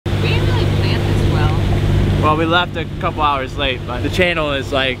Well, we left a couple hours late, but the channel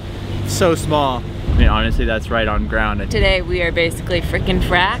is like so small. I mean, honestly, that's right on ground. Today we are basically frickin'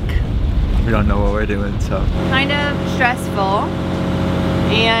 frack. We don't know what we're doing, so. Kind of stressful.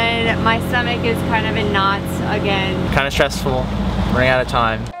 And my stomach is kind of in knots again. Kind of stressful, running out of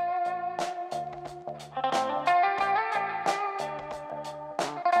time.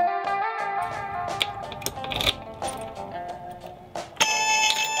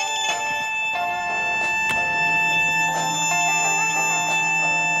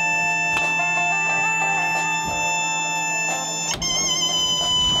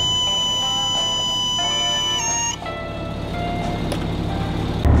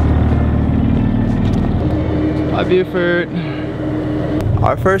 Hi Beaufort,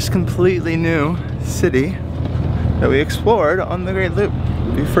 our first completely new city that we explored on the Great Loop.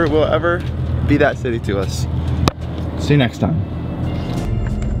 Beaufort will ever be that city to us. See you next time.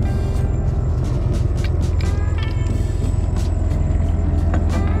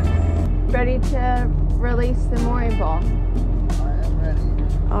 Ready to release the mooring ball? I am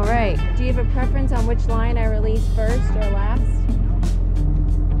ready. All right. Do you have a preference on which line I release first or last?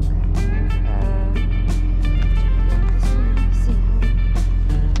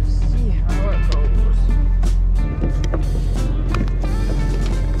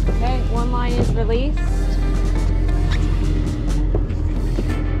 Released.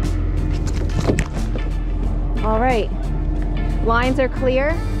 All right, lines are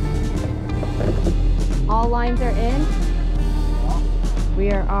clear. All lines are in.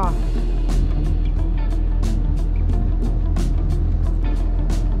 We are off.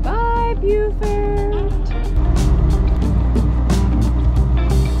 Bye, Beaufort.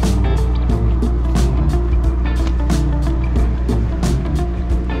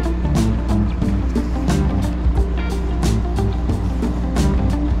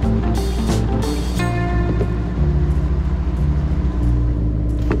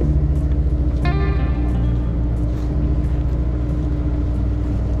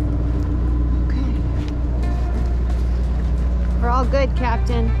 Good,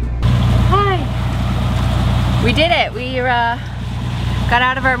 Captain. Hi. We did it. We got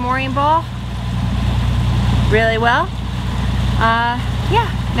out of our mooring ball really well. Yeah,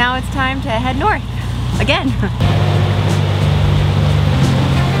 now it's time to head north again.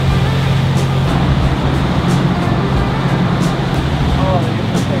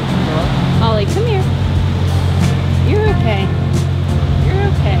 Ollie, come here. You're okay. You're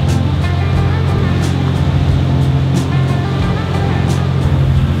okay.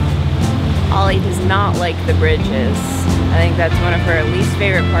 Ollie does not like the bridges. I think that's one of her least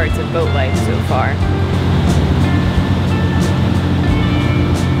favorite parts of boat life so far.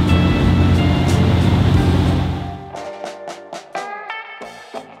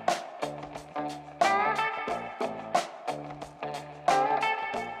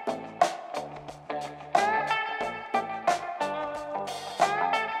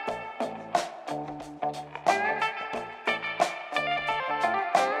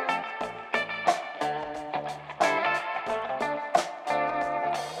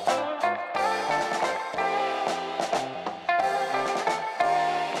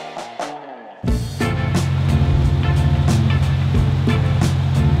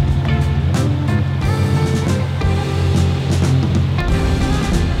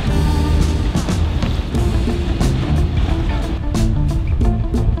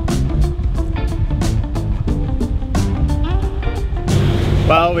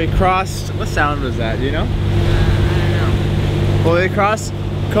 Well, we crossed, what sound was that, do you know? I don't know. Well, we crossed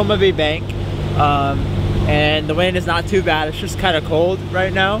Combahee Bank, and the wind is not too bad. It's just kind of cold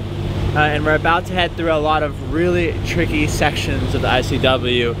right now, and we're about to head through a lot of really tricky sections of the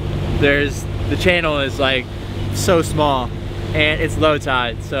ICW. The channel is like so small, and it's low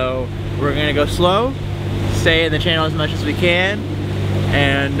tide, so we're gonna go slow, stay in the channel as much as we can,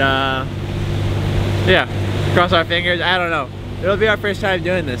 and yeah, cross our fingers. I don't know. It'll be our first time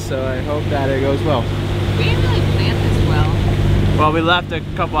doing this, so I hope that it goes well. We didn't really plan this well. Well, we left a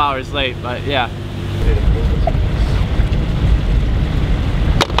couple hours late, but yeah.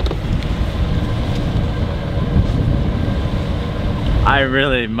 I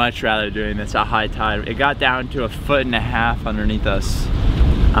really much rather doing this at high tide. It got down to 1.5 feet underneath us.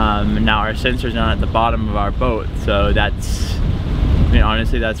 Now our sensor's not at the bottom of our boat, so that's, I mean,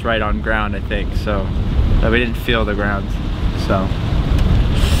 honestly, that's right on ground, I think. So we didn't feel the ground. So,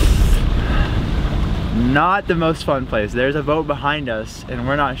 not the most fun place. There's a boat behind us, and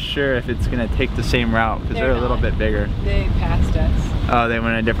we're not sure if it's gonna take the same route because they're a little bit bigger. They passed us. Oh, they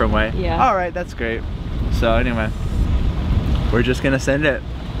went a different way? Yeah. All right, that's great. So anyway, we're just gonna send it.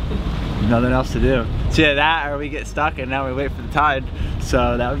 Nothing else to do. It's either that or we get stuck and now we wait for the tide.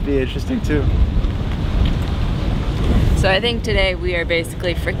 So that would be interesting too. So I think today we are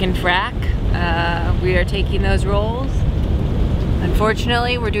basically frickin' frack. We are taking those rolls.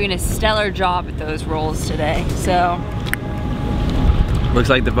 Unfortunately, we're doing a stellar job at those rolls today, so. Looks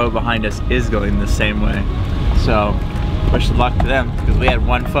like the boat behind us is going the same way. So, wish luck to them, because we had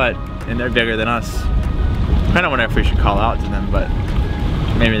 1 foot and they're bigger than us. I don't wonder if we should call out to them, but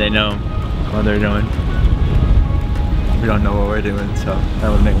maybe they know what they're doing. We don't know what we're doing, so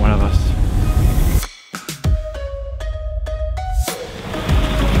that would make one of us.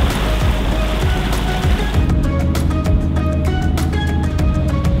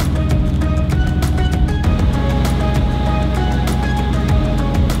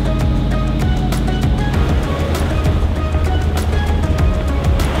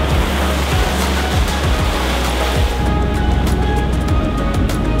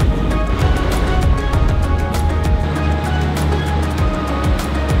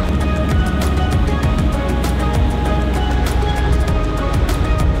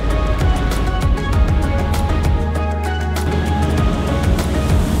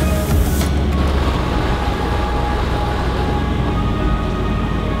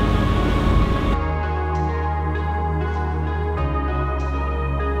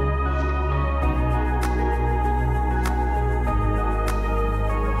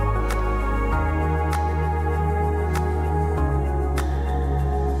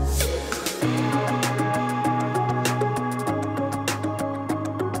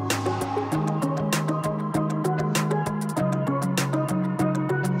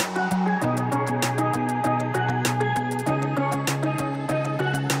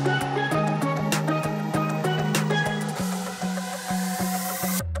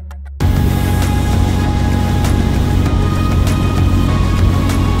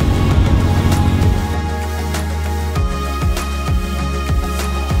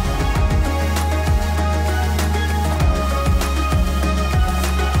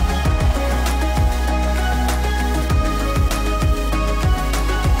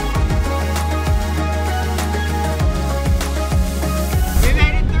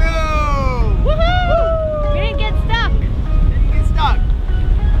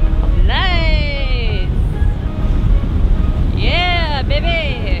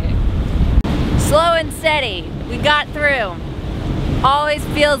 We got through. Always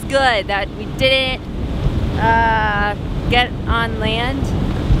feels good that we didn't get on land.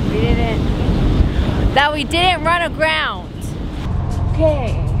 That we didn't run aground.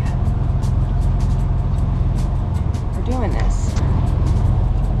 Okay. We're doing this.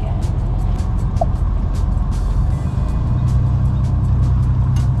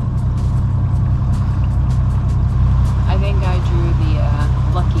 I think I drew the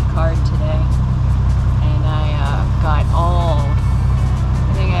lucky card today. And I got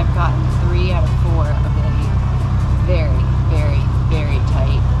I think I've gotten 3 out of 4 of the very, very, very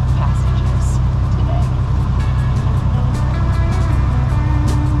tight passages today.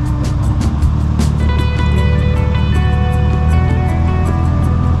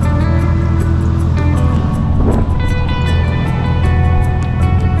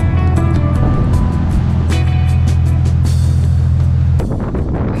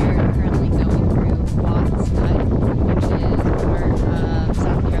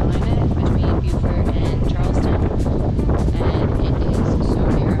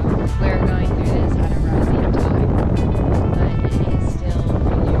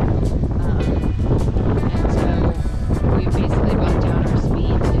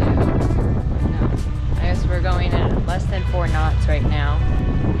 Right now,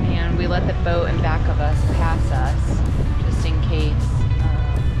 and we let the boat in back of us pass us just in case,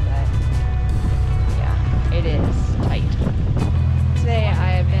 but yeah, it is tight. Today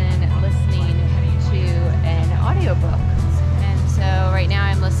I have been listening to an audiobook, and so right now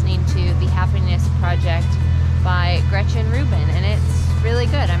I'm listening to The Happiness Project by Gretchen Rubin, and it's really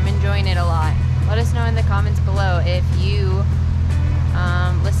good. I'm enjoying it a lot. Let us know in the comments below if you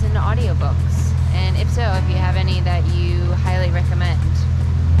listen to audiobooks. And if so, if you have any that you highly recommend.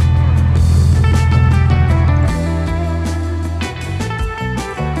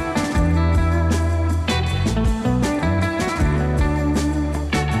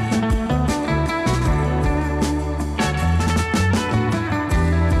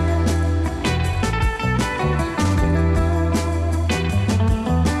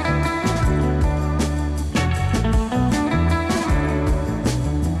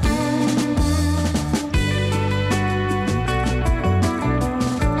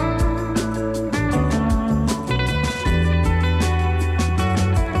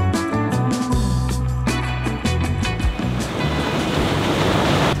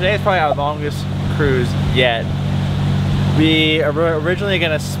 today is probably our longest cruise yet. We are originally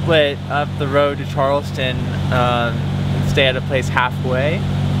gonna split up the road to Charleston and stay at a place halfway.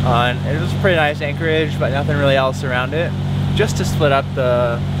 It was a pretty nice anchorage, but nothing really else around it, just to split up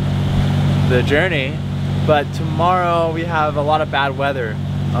the journey. But tomorrow we have a lot of bad weather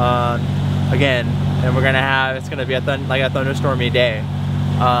again, and we're gonna have, it's gonna be like a thunderstormy day.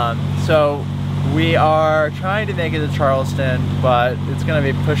 So we are trying to make it to Charleston, but it's gonna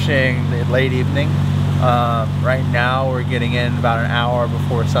be pushing the late evening. Right now we're getting in about an hour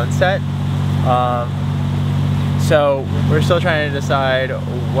before sunset. So we're still trying to decide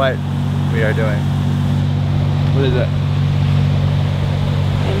what we are doing. What is it?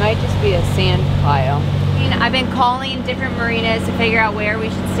 It might just be a sand pile. I've been calling different marinas to figure out where we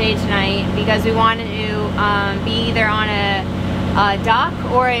should stay tonight because we wanted to be either on a dock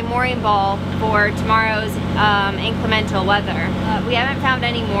or a mooring ball for tomorrow's inclemental weather. We haven't found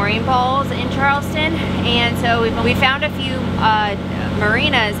any mooring balls in Charleston, and so we found a few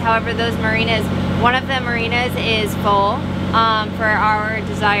marinas. However, those marinas, one of the marinas is full for our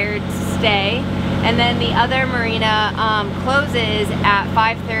desired stay, and then the other marina closes at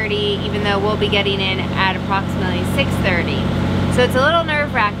 5:30, even though we'll be getting in at approximately 6:30. So it's a little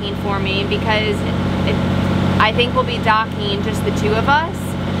nerve-wracking for me because I think we'll be docking just the two of us,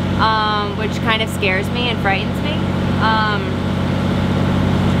 which kind of scares me and frightens me.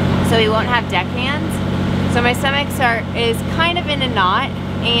 So we won't have deckhands. So my stomach is kind of in a knot,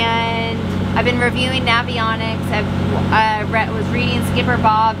 and I've been reviewing Navionics. I was reading Skipper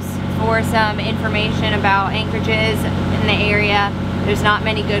Bob's for some information about anchorages in the area. There's not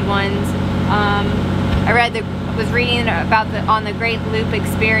many good ones. I was reading about on the Great Loop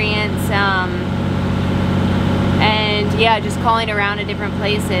Experience, and yeah, just calling around to different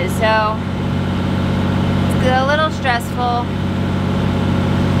places. So it's a little stressful.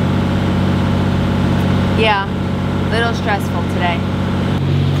 Yeah, a little stressful today.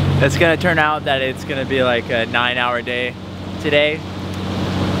 It's gonna turn out that it's gonna be like a 9-hour day today.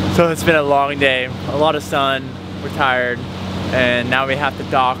 So it's been a long day, a lot of sun, we're tired, and now we have to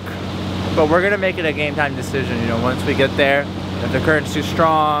dock. But we're gonna make it a game time decision, you know, once we get there. If the current's too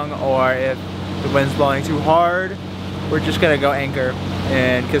strong or if the wind's blowing too hard, we're just gonna go anchor.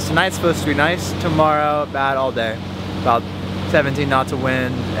 And because tonight's supposed to be nice, tomorrow bad all day. About 17 knots of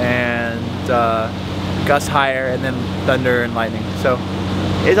wind and gusts higher, and then thunder and lightning. So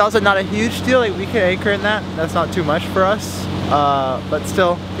it's also not a huge deal, like we can anchor in that. That's not too much for us, but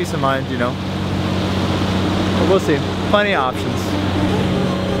still, peace of mind, you know. But we'll see, plenty of options.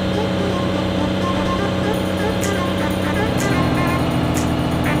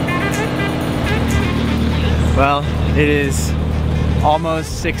 Well, it is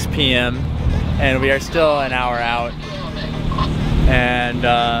almost 6 p.m. and we are still an hour out, and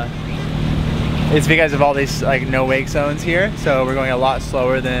it's because of all these like no wake zones here, so we're going a lot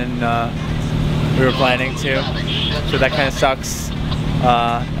slower than we were planning to, so that kind of sucks.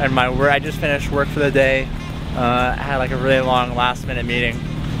 And I just finished work for the day. I had like a really long last minute meeting,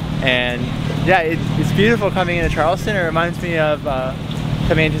 and yeah, it's beautiful coming into Charleston. It reminds me of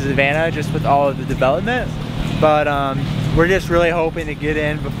coming into Savannah just with all of the development, but we're just really hoping to get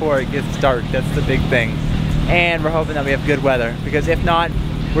in before it gets dark. That's the big thing, and we're hoping that we have good weather, because if not,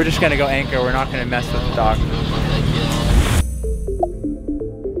 we're just gonna go anchor. We're not gonna mess with the dock.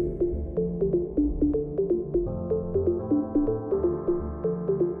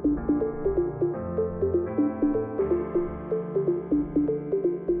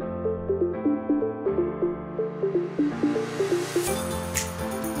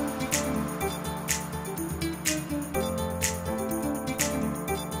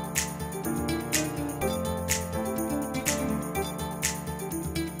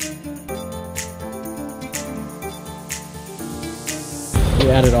 We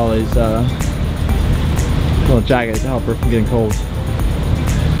added all these little jackets to help her from getting cold.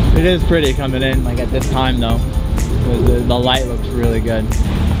 It is pretty coming in like at this time though. The light looks really good.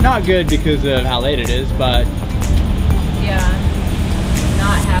 Not good because of how late it is, but yeah,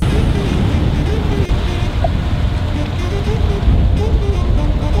 not happy.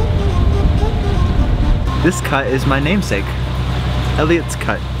 this cut is my namesake, Elliot's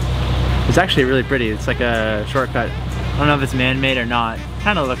cut. It's actually really pretty. It's like a shortcut. I don't know if it's man-made or not.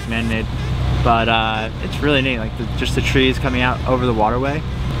 Kind of looks man-made, but it's really neat. Like just the trees coming out over the waterway.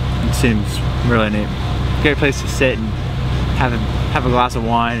 It seems really neat. Great place to sit and have a glass of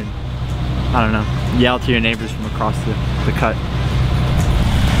wine and, I don't know, yell to your neighbors from across the cut.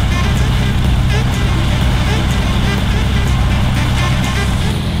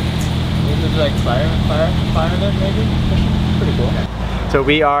 This is like fire there maybe? Pretty cool. So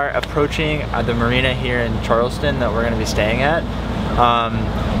we are approaching the marina here in Charleston that we're gonna be staying at.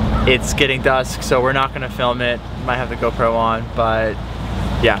 It's getting dusk, so we're not gonna film it. Might have the GoPro on, but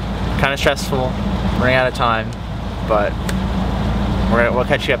yeah, kind of stressful, running out of time, but we'll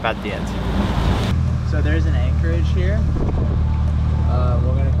catch you up at the end. So there's an anchorage here.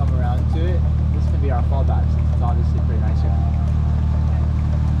 We're gonna come around to it. This can be our fallback since it's obviously pretty nice here.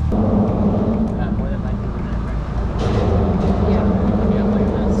 More than likely we're gonna yeah, like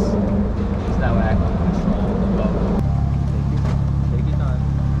this. So that way I can control the boat. Take your time.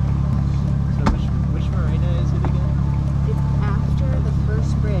 So which marina is it again? It's after the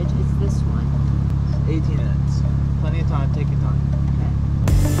first bridge. It's this one. 18 minutes. Plenty of time. Take your time.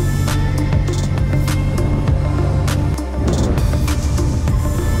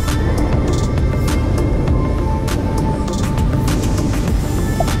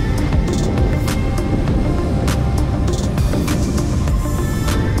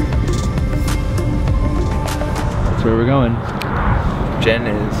 Where we're going. Jen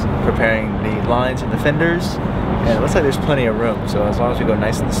is preparing the lines and the fenders, and it looks like there's plenty of room, so as long as we go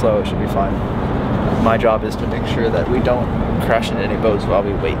nice and slow, it should be fine. My job is to make sure that we don't crash into any boats while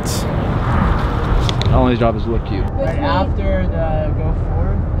we wait. Emily's job is to look cute. Right after the go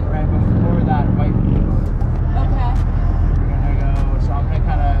forward, right before that white. Okay. We're gonna go, so I'm gonna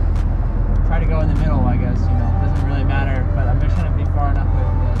kind of try to go in the middle, I guess, you know, it doesn't really matter, but I'm just gonna be far enough with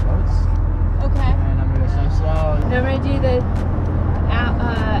the boats. Okay. And I'm gonna go so slow. I'm gonna do the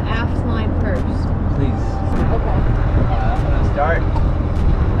aft line first. Please. Okay. I'm gonna start.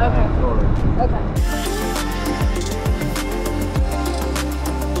 Okay. Forward. Okay.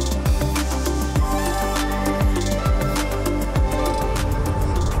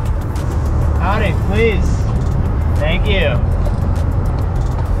 Howdy, please. Thank you.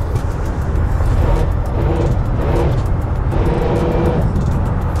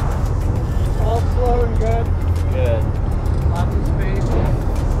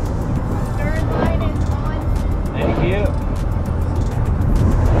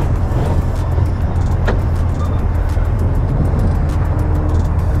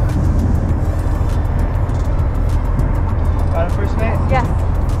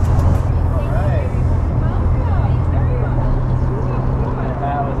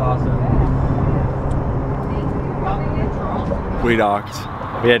 We docked.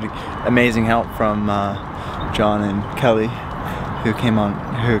 We had amazing help from John and Kelly, who came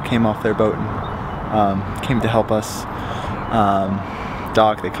off their boat and came to help us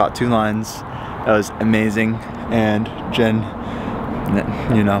dock. They caught 2 lines. That was amazing. And Jen,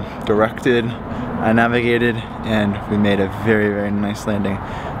 you know, directed, I navigated, and we made a very, very nice landing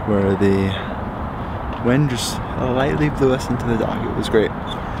where the wind just lightly blew us into the dock. It was great.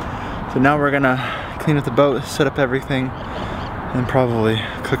 So now we're gonna clean up the boat, set up everything, and probably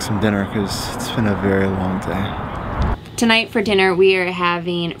cook some dinner because it's been a very long day. Tonight for dinner we are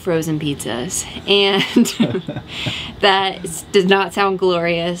having frozen pizzas, and that does not sound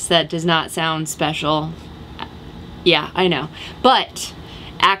glorious, that does not sound special. Yeah, I know, but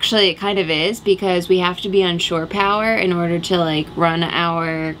actually it kind of is, because we have to be on shore power in order to like run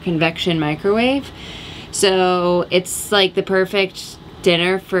our convection microwave. So it's like the perfect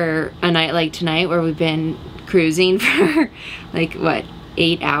dinner for a night like tonight where we've been cruising for like what,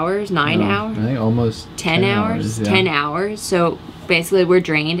 8 hours, 9 hours? I think almost 10 hours, yeah. 10 hours. So basically we're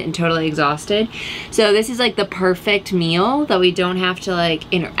drained and totally exhausted. So this is like the perfect meal that we don't have to like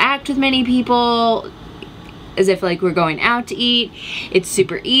interact with many people as if like we're going out to eat. It's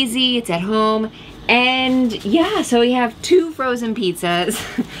super easy, it's at home. And yeah, so we have 2 frozen pizzas.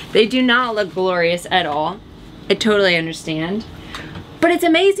 They do not look glorious at all. I totally understand. But it's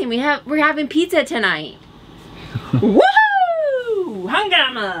amazing, we're having pizza tonight. Woohoo!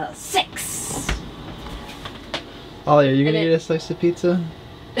 Hungama 6. Ollie, are you gonna get a slice of pizza?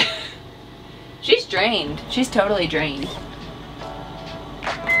 She's drained. She's totally drained.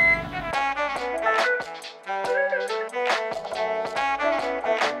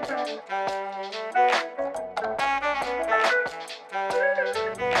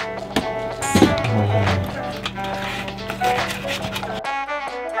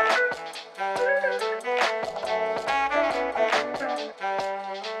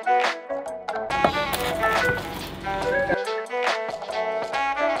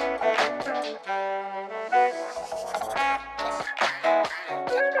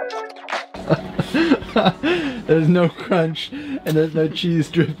 There's no crunch and there's no cheese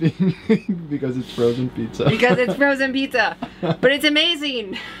dripping because it's frozen pizza. Because it's frozen pizza. But it's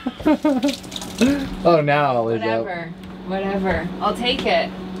amazing. Oh, now I'll leave Whatever. Whatever. I'll take it.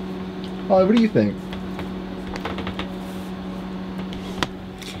 Ollie, what do you think?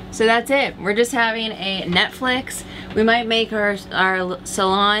 So that's it. We're just having a Netflix. We might make our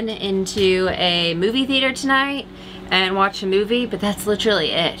salon into a movie theater tonight and watch a movie, but that's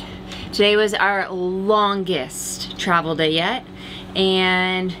literally it. Today was our longest travel day yet,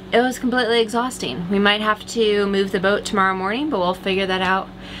 and it was completely exhausting. We might have to move the boat tomorrow morning, but we'll figure that out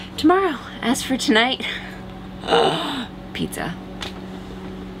tomorrow. As for tonight, pizza.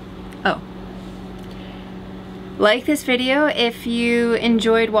 Oh. Like this video if you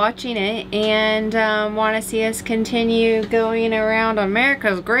enjoyed watching it and want to see us continue going around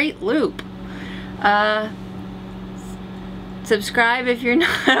America's Great Loop. Subscribe if you're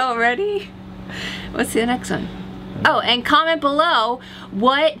not already. What's the next one? Oh, and comment below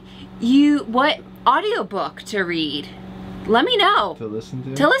what audiobook to read. Let me know. To listen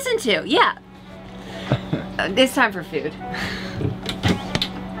to? To listen to, yeah. It's time for food.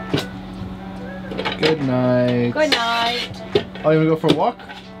 Good night. Good night. Oh, you wanna go for a walk?